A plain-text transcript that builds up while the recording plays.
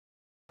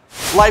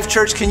Life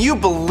Church, can you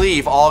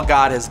believe all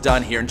God has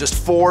done here in just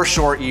 4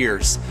 short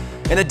years?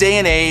 In a day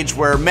and age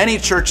where many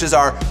churches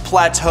are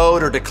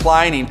plateaued or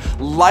declining,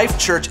 Life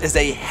Church is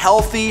a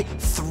healthy,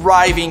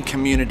 thriving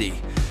community.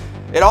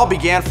 It all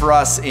began for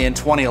us in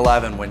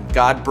 2011 when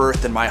God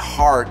birthed in my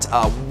heart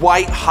a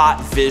white-hot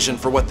vision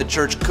for what the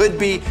church could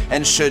be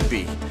and should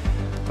be.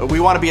 We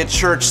want to be a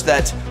church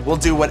that will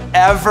do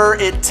whatever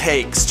it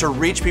takes to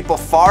reach people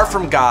far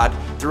from God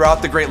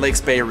throughout the Great Lakes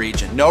Bay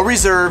region. No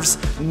reserves,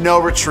 no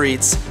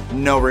retreats,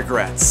 no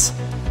regrets.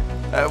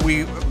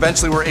 We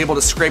eventually were able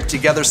to scrape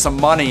together some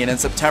money, and in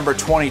September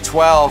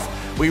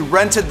 2012, we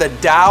rented the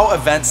Dow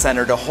Event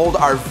Center to hold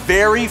our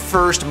very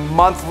first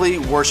monthly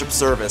worship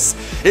service.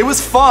 It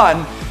was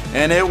fun,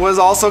 and it was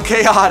also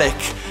chaotic,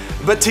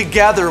 but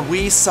together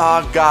we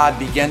saw God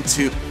begin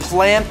to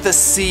plant the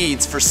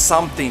seeds for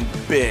something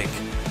big.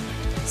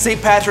 St.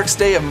 Patrick's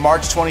Day of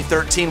March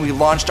 2013, we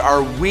launched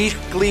our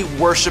weekly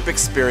worship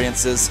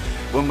experiences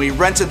when we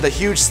rented the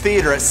huge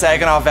theater at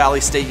Saginaw Valley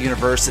State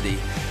University.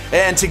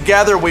 And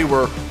together we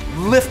were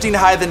lifting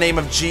high the name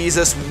of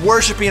Jesus,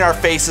 worshiping our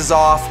faces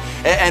off,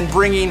 and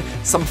bringing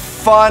some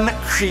fun,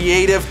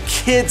 creative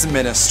kids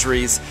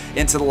ministries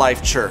into the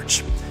Life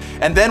Church.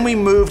 And then we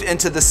moved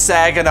into the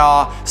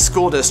Saginaw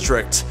School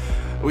District.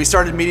 We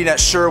started meeting at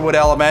Sherwood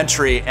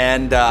Elementary,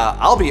 and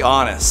I'll be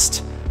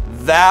honest,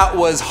 that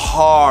was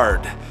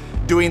hard.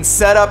 Doing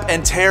setup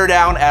and tear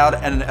down at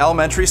an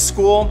elementary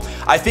school,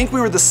 I think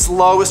we were the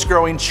slowest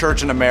growing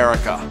church in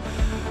America.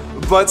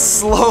 But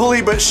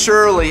slowly but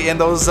surely, in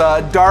those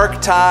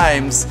dark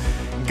times,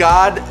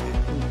 God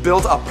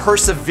built a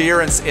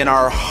perseverance in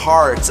our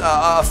hearts,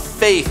 a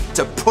faith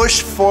to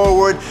push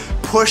forward,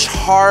 push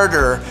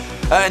harder,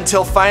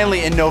 until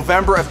finally in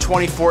November of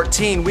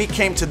 2014, we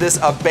came to this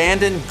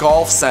abandoned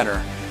golf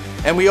center,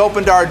 and we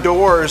opened our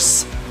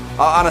doors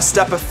on a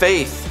step of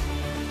faith.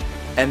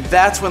 And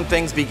that's when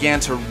things began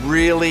to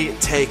really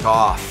take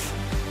off.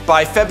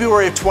 By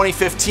February of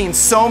 2015,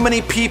 so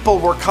many people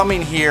were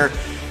coming here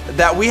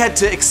that we had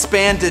to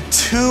expand to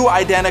 2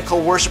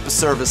 identical worship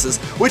services,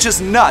 which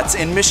is nuts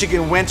in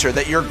Michigan winter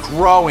that you're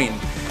growing.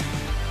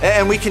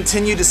 And we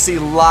continue to see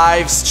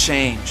lives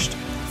changed,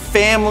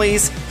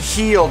 families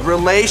healed,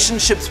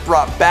 relationships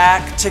brought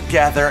back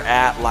together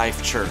at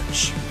Life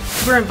Church.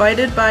 We were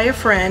invited by a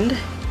friend,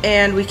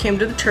 and we came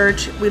to the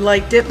church. We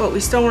liked it, but we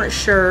still weren't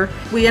sure.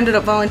 We ended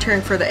up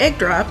volunteering for the Egg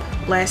Drop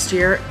last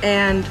year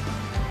and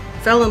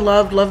fell in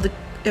love, loved the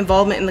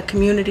involvement in the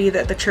community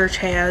that the church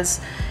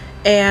has,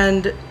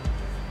 and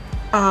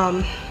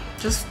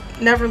just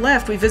never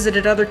left. We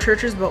visited other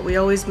churches, but we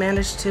always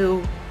managed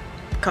to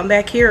come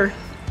back here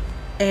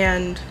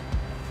and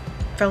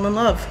fell in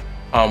love.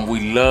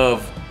 We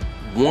love,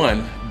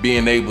 one,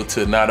 being able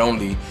to not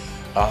only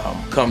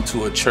come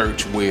to a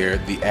church where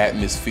the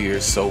atmosphere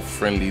is so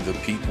friendly, the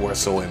people are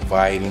so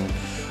inviting,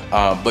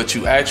 but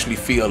you actually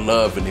feel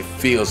love and it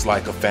feels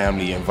like a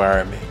family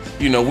environment.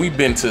 You know, we've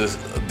been to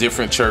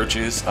different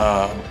churches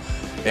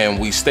and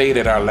we stayed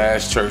at our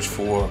last church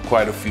for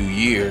quite a few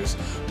years,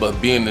 but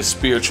being the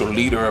spiritual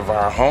leader of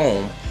our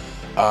home,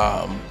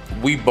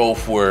 we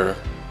both were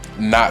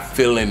not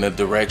feeling the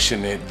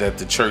direction that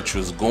the church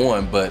was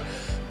going, but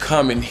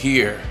coming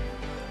here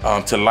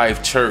to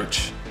Life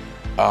Church,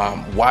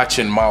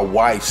 watching my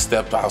wife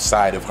step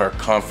outside of her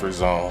comfort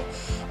zone,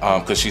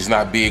 because she's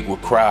not big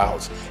with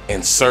crowds,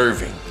 and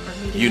serving,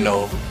 you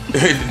know,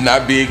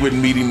 not big with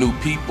meeting new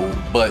people,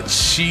 but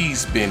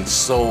she's been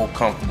so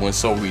comfortable and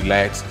so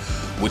relaxed,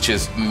 which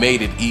has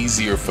made it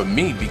easier for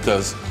me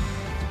because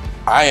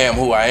I am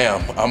who I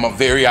am. I'm a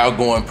very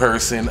outgoing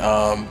person,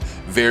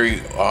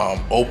 very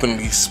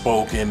openly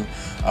spoken,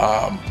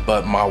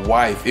 but my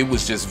wife, it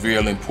was just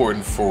really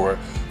important for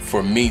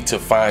me to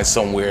find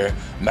somewhere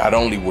not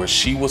only where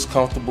she was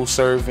comfortable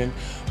serving,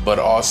 but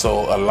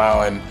also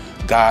allowing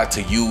God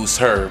to use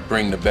her,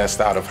 bring the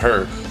best out of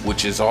her,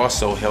 which is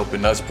also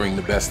helping us bring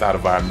the best out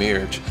of our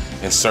marriage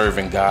and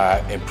serving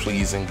God and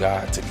pleasing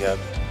God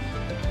together.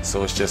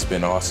 So it's just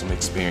been an awesome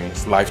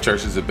experience. Life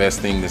Church is the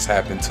best thing that's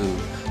happened to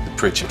the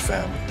Pritchett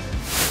family.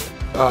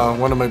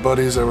 One of my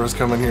buddies that was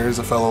coming here is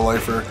a fellow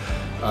lifer.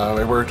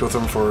 I worked with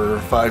him for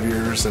 5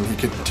 years, and he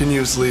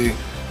continuously,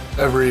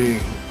 every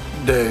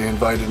day,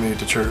 invited me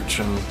to church,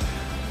 and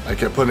I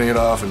kept putting it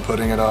off,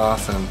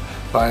 and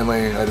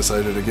finally I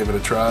decided to give it a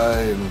try.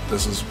 And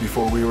this was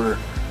before we were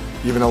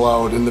even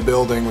allowed in the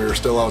building. We were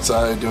still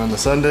outside doing the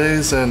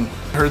Sundays, and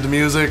heard the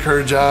music,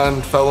 heard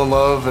John, fell in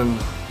love, and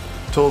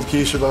told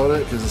Keish about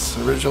it, because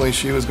originally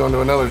she was going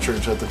to another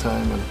church at the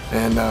time,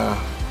 and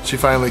she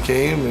finally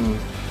came, and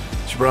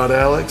she brought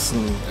Alex,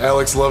 and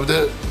Alex loved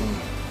it,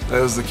 and that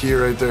was the key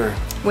right there.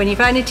 When you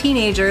find a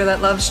teenager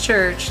that loves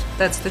church,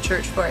 that's the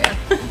church for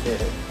you.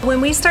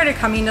 When we started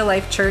coming to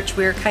Life Church,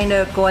 we were kind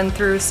of going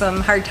through some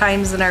hard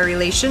times in our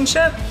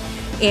relationship,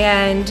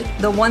 and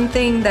the one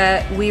thing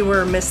that we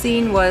were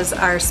missing was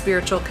our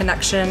spiritual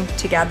connection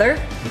together.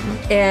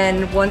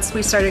 And once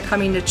we started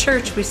coming to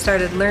church, we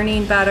started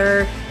learning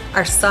better.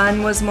 Our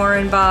son was more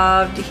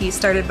involved. He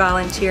started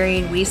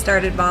volunteering. We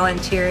started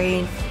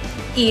volunteering.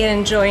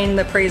 Ian joined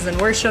the praise and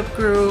worship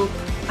group.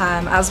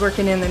 I was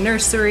working in the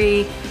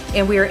nursery,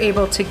 and we were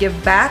able to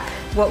give back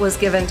what was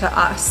given to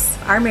us.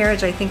 Our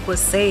marriage, I think, was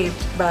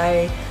saved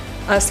by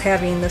us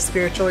having the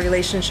spiritual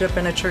relationship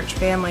and a church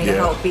family to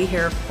help be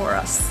here for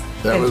us.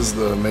 That was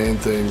the main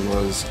thing,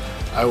 was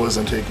I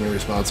wasn't taking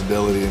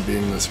responsibility and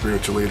being the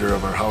spiritual leader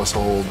of our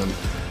household, and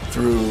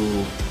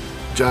through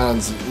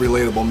John's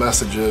relatable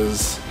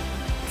messages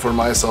for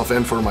myself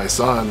and for my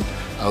son,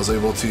 I was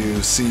able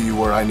to see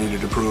where I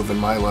needed to prove in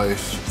my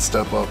life,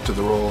 step up to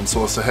the role I'm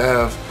supposed to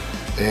have,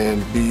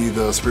 and be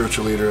the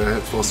spiritual leader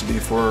I'm supposed to be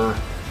for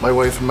my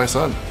wife and my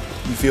son.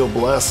 You feel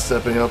blessed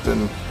stepping up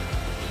and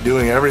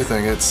doing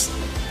everything. You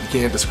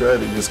can't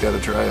describe it, you just got to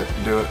try it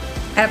and do it.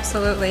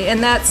 Absolutely,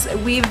 and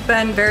we've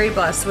been very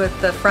blessed with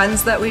the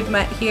friends that we've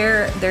met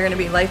here. They're going to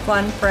be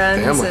lifelong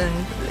friends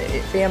and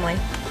family.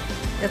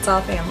 It's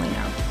all family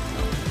now.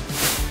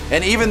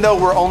 And even though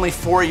we're only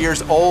 4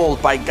 years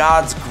old, by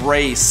God's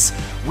grace,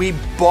 we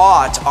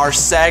bought our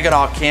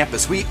Saginaw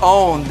campus. We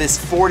own this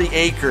 40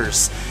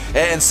 acres.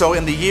 And so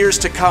in the years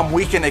to come,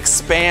 we can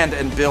expand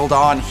and build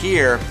on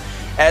here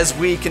as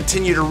we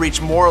continue to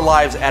reach more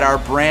lives at our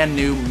brand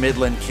new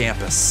Midland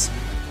campus.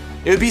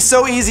 It would be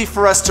so easy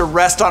for us to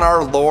rest on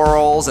our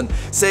laurels and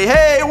say,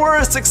 hey, we're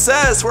a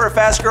success, we're a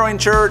fast-growing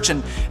church,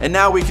 and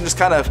now we can just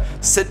kind of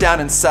sit down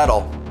and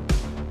settle.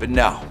 But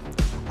no,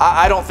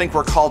 I don't think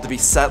we're called to be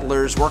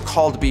settlers. We're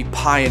called to be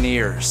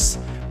pioneers,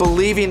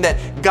 believing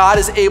that God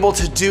is able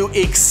to do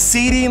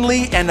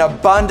exceedingly and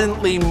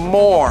abundantly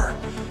more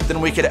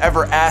than we could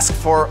ever ask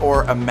for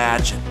or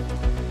imagine.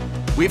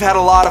 We've had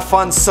a lot of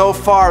fun so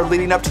far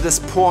leading up to this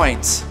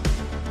point,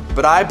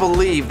 but I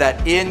believe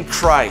that in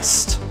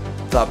Christ,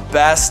 the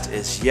best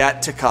is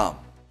yet to come.